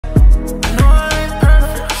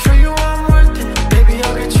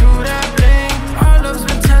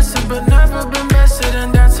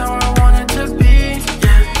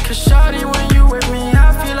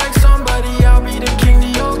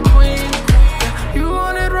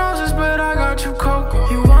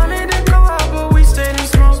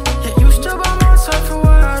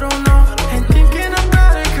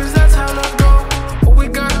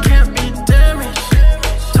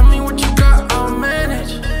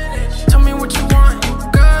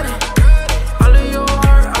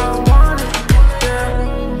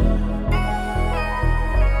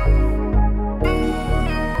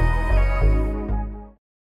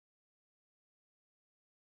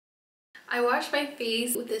I wash my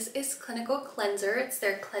face with this is Clinical Cleanser. It's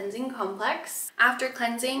their cleansing complex. After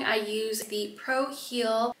cleansing, I use the Pro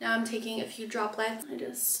Heal. Now I'm taking a few droplets. I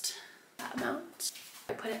just that amount.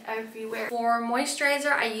 I put it everywhere. For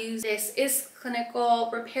moisturizer, I use this is Clinical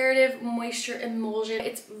Reparative Moisture Emulsion.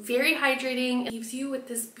 It's very hydrating. It leaves you with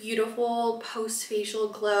this beautiful post-facial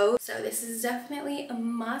glow. So this is definitely a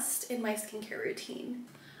must in my skincare routine.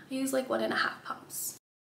 I use like 1.5 pumps.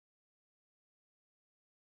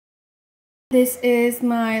 This is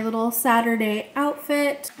my little Saturday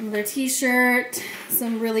outfit. Another t-shirt,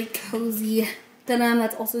 some really cozy denim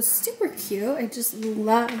that's also super cute. I just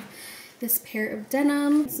love this pair of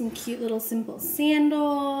denim, some cute little simple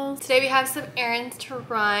sandals. Today we have some errands to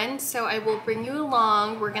run, so I will bring you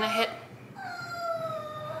along. We're gonna hit,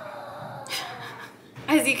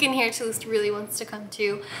 as you can hear, Toulouse really wants to come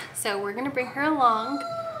too, so we're gonna bring her along.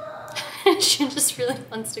 She just really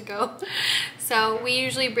wants to go. So we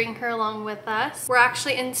usually bring her along with us. We're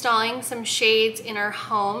actually installing some shades in our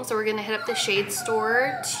home, so we're gonna hit up the shade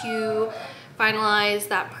store to finalize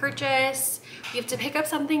that purchase. We have to pick up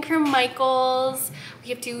something from Michael's.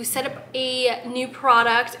 We have to set up a new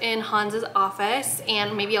product in Hans's office,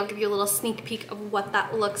 and maybe I'll give you a little sneak peek of what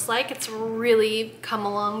that looks like. It's really come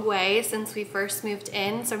a long way since we first moved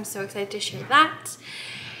in, so I'm so excited to share that.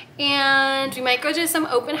 And we might go to some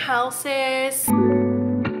open houses.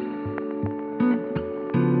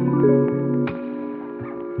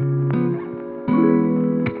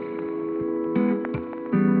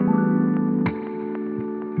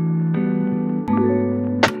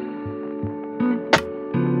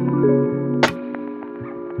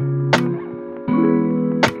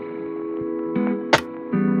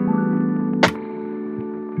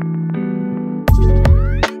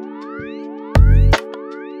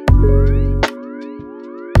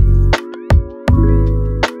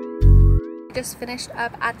 Just finished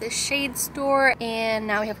up at the shade store, and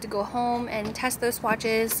now we have to go home and test those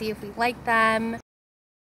swatches, see if we like them.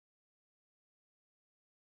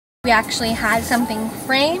 We actually had something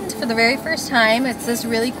framed for the very first time. It's this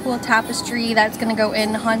really cool tapestry that's gonna go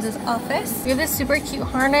in Hans's office. We have this super cute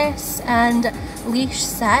harness and leash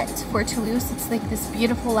set for Toulouse. It's like this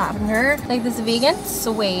beautiful lavender, like this vegan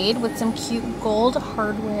suede with some cute gold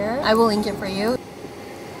hardware. I will link it for you.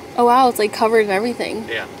 Oh wow, it's like covered in everything.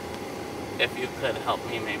 Yeah. If you could help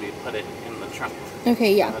me maybe put it in the trunk.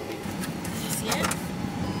 Okay, yeah. See it?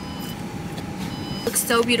 Looks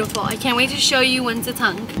so beautiful. I can't wait to show you once it's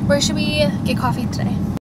hung. Where should we get coffee today?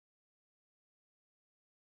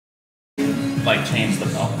 Like change the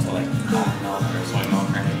milk to like almond milk or soy milk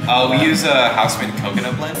or anything. We use a house-made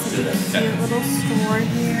coconut blend. It's a cute little store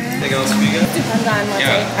here. Anything else we got? Depends on what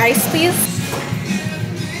Yeah. Ice, please.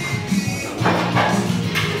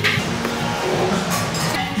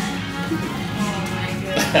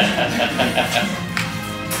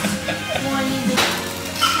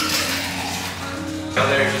 Go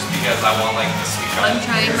there just because I want like the sweet chocolate. I'm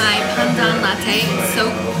trying my pandan latte. It's so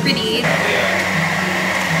pretty.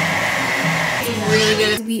 It's really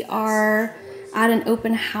good. We are at an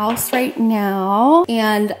open house right now,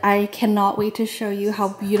 and I cannot wait to show you how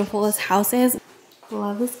beautiful this house is. I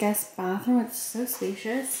love this guest bathroom. It's so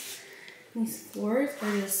spacious. These floors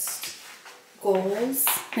are just goals.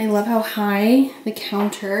 I love how high the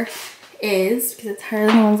counter is because it's higher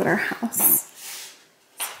than the ones at our house.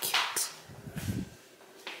 So cute.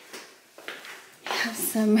 We have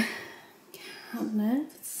some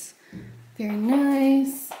cabinets. Very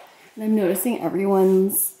nice. And I'm noticing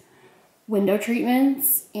everyone's window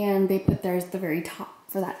treatments, and they put theirs at the very top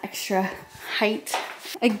for that extra height.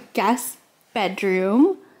 A guest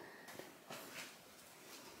bedroom.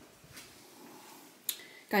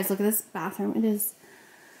 Guys, look at this bathroom. It is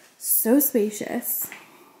so spacious.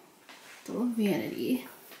 A little vanity.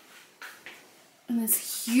 And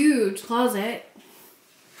this huge closet.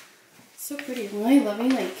 So pretty. I'm really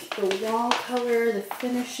loving like the wall color, the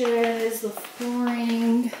finishes, the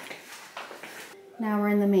flooring. Now we're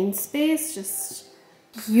in the main space. Just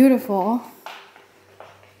beautiful.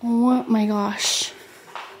 Oh my gosh.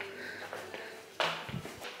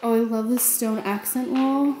 Oh, I love this stone accent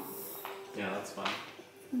wall. Yeah, that's fun.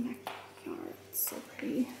 It's so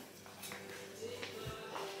pretty.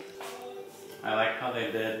 I like how they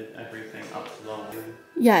did everything up to the line.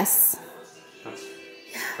 Yes. That's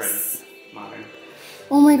pretty modern.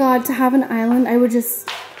 Oh my god, to have an island, I would just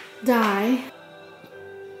die.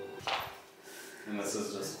 And this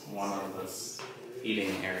is just one of the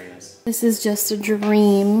eating areas. This is just a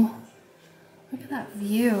dream. Look at that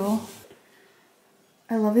view.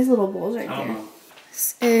 I love these little bowls right here.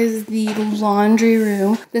 This is the laundry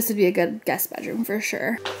room. This would be a good guest bedroom for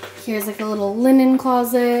sure. Here's like a little linen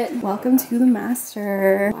closet. Welcome to the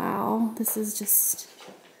master. Wow, this is just,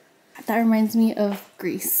 that reminds me of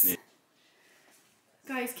Greece.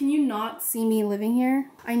 Guys, can you not see me living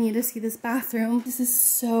here? I need to see this bathroom. This is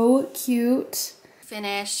so cute.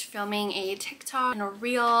 Finished filming a TikTok and a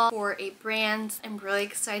reel for a brand. I'm really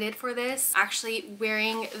excited for this. Actually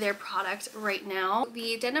wearing their product right now.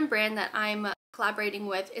 The denim brand that I'm collaborating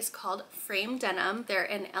with is called Frame Denim. They're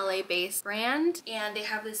an LA based brand and they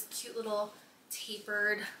have this cute little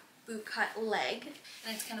tapered boot cut leg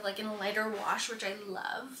and it's kind of like in a lighter wash, which I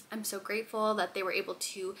love. I'm so grateful that they were able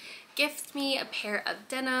to gift me a pair of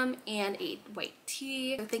denim and a white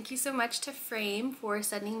tee. So thank you so much to Frame for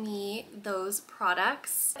sending me those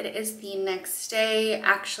products. It is the next day.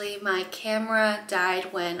 Actually, my camera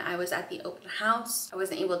died when I was at the open house. I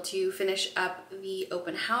wasn't able to finish up the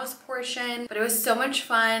open house portion, but it was so much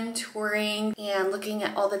fun touring and looking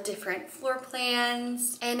at all the different floor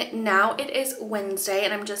plans. And now it is Wednesday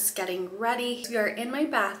and I'm just getting ready. We are in my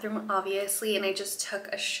bathroom, obviously, and I just took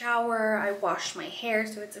a shower. I washed my hair,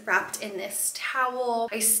 so it's wrapped in this towel.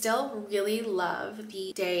 I still really love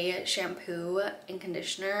the Day shampoo and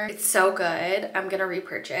conditioner. It's so good. I'm gonna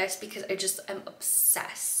repurchase because I just am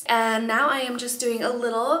obsessed. And now I am just doing a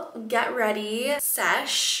little get ready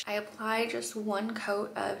sesh. I apply just one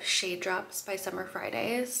coat of Shade Drops by Summer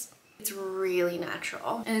Fridays. It's really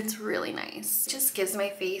natural and it's really nice. It just gives my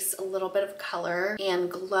face a little bit of color and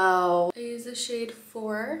glow. I use the shade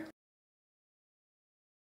 4.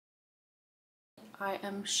 I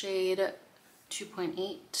am shade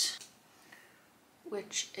 2.8,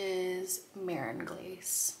 which is Marin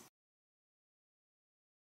Glaze.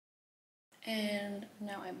 And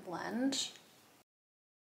now I blend.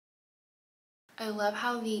 I love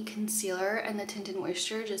how the concealer and the tinted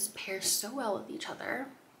moisture just pair so well with each other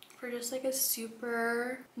for just like a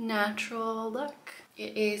super natural look.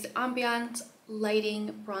 It is Ambient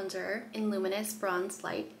Lighting Bronzer in Luminous Bronze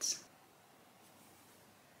Light.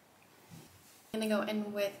 I'm gonna go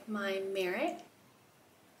in with my Merit.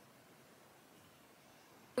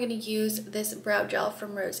 I'm gonna use this brow gel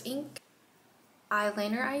from Rose Inc.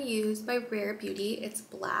 Eyeliner I use by Rare Beauty. It's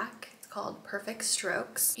black. It's called Perfect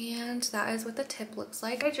Strokes. And that is what the tip looks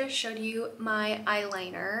like. I just showed you my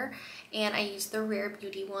eyeliner and I used the Rare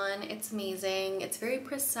Beauty one. It's amazing. It's very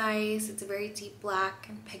precise. It's a very deep black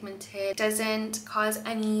and pigmented. It doesn't cause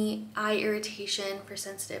any eye irritation for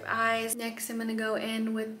sensitive eyes. Next, I'm gonna go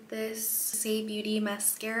in with this Say Beauty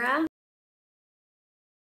mascara.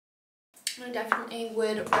 I definitely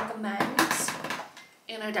would recommend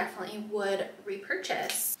and I definitely would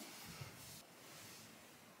repurchase.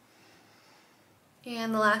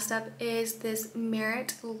 And the last step is this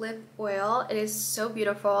Merit lip oil. It is so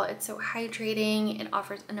beautiful. It's so hydrating. It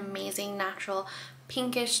offers an amazing natural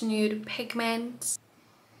pinkish nude pigment.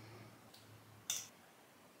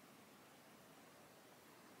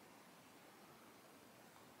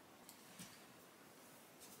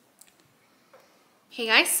 Hey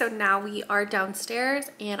guys, so now we are downstairs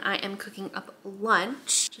and I am cooking up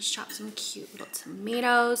lunch. Just chopped some cute little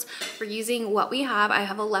tomatoes. We're using what we have. I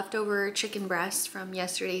have a leftover chicken breast from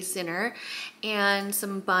yesterday's dinner and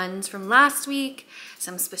some buns from last week,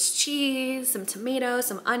 some Swiss cheese, some tomatoes,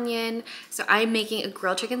 some onion. So I'm making a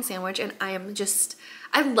grilled chicken sandwich and I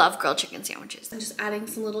love grilled chicken sandwiches. I'm just adding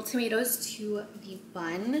some little tomatoes to the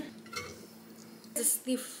bun. This is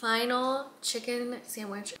the final chicken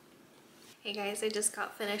sandwich. Hey guys, I just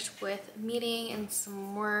got finished with meeting and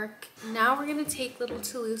some work. Now we're gonna take little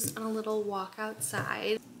Toulouse on a little walk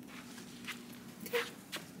outside.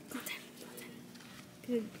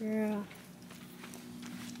 Good girl.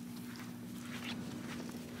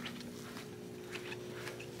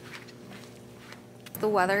 The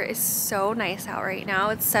weather is so nice out right now.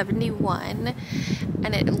 It's 71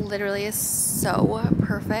 and it literally is so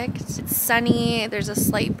perfect. It's sunny, there's a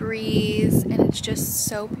slight breeze, and it's just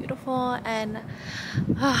so beautiful. And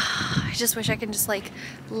I just wish I could just like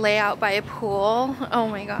lay out by a pool. Oh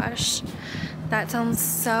my gosh, that sounds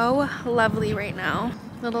so lovely right now.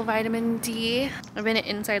 Little vitamin D. I've been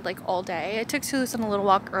inside like all day. I took Toulouse on a little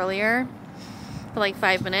walk earlier for like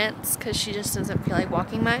 5 minutes because she just doesn't feel like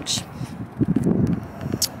walking much.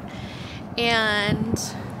 And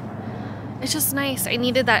it's just nice. I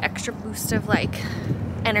needed that extra boost of like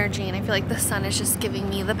energy and I feel like the sun is just giving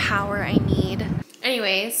me the power I need.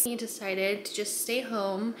 Anyways, I decided to just stay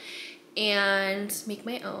home and make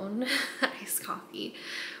my own iced coffee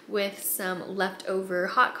with some leftover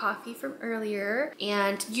hot coffee from earlier.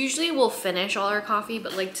 And usually we'll finish all our coffee,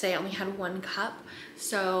 but like today I only had 1 cup.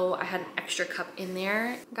 So I had an extra cup in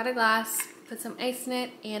there. Got a glass, put some ice in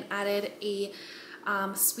it, and added a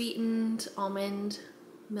sweetened almond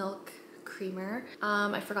milk creamer.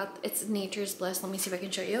 I forgot, it's Nature's Bliss. Let me see if I can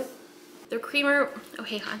show you. The creamer, oh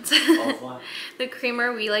hey Hans. The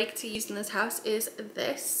creamer we like to use in this house is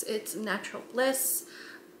this. It's Natural Bliss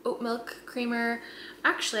oat milk creamer.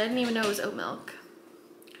 Actually, I didn't even know it was oat milk.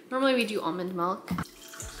 Normally we do almond milk.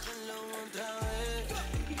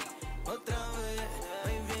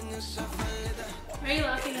 Why are you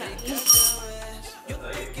laughing at me?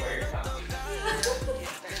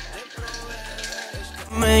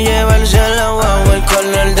 Me lleva al cielo bajo el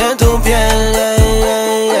color de tu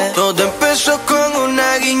piel. Todo empezó con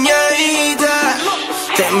una guiñadita.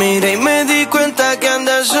 Te miré y me di cuenta que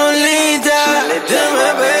andas solita. Te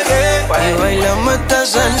me pegué y bailamos esta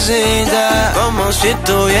salsita como si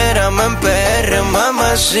estuviéramos en PR,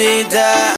 mamacita.